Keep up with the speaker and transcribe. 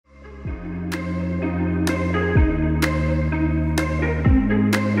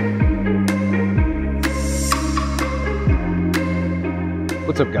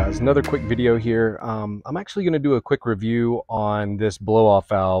up, guys? Another quick video here. I'm actually going to do a quick review on this blow-off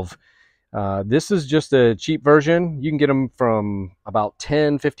valve. This is just a cheap version. You can get them from about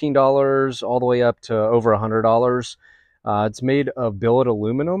 $10, $15 all the way up to over $100. It's made of billet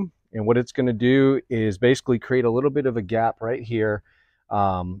aluminum, and what it's going to do is basically create a little bit of a gap right here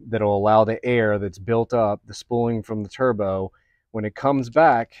that'll allow the air that's built up, the spooling from the turbo, when it comes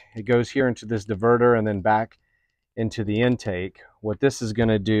back, it goes here into this diverter and then back into the intake. What this is going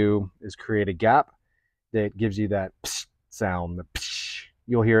to do is create a gap that gives you that psh sound. The psh.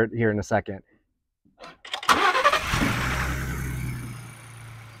 You'll hear it here in a second.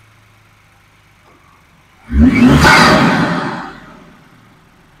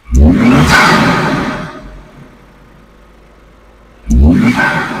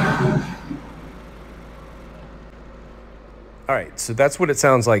 All right, so that's what it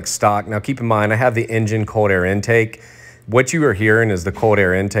sounds like stock. Now keep in mind, I have the Injen cold air intake. What you are hearing is the cold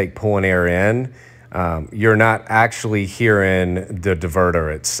air intake pulling air in. You're not actually hearing the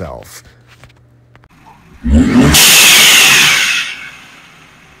diverter itself.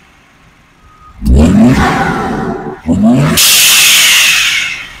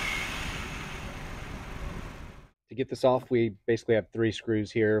 To get this off, we basically have 3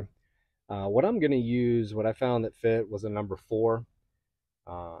 screws here. What I'm going to use, what I found that fit was a number 4.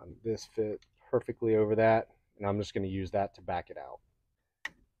 This fit perfectly over that, and I'm just going to use that to back it out.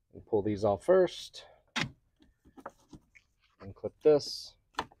 And pull these off first, and clip this,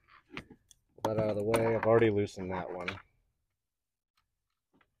 pull that out of the way. I've already loosened that one.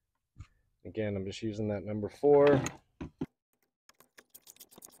 Again, I'm just using that number 4.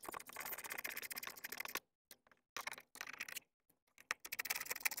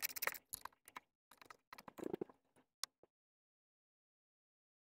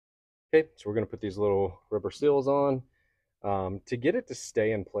 Okay, so we're going to put these little rubber seals on. To get it to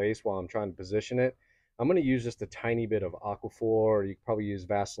stay in place while I'm trying to position it, I'm going to use just a tiny bit of Aquaphor, or you could probably use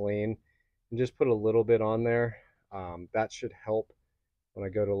Vaseline, and just put a little bit on there. That should help when I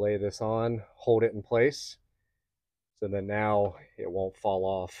go to lay this on, hold it in place, so that now it won't fall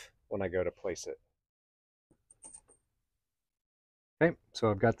off when I go to place it. Okay, so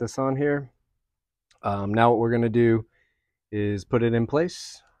I've got this on here. Now what we're going to do is put it in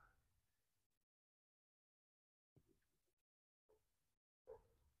place.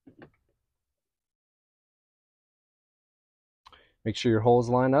 Make sure your holes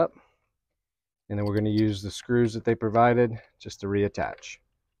line up, and then we're going to use the screws that they provided just to reattach.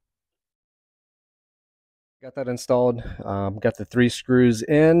 Got that installed. Got the 3 screws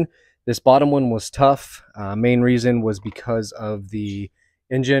in. This bottom one was tough. Main reason was because of the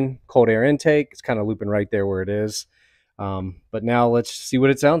Injen cold air intake. It's kind of looping right there where it is. But now let's see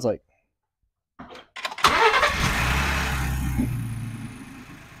what it sounds like.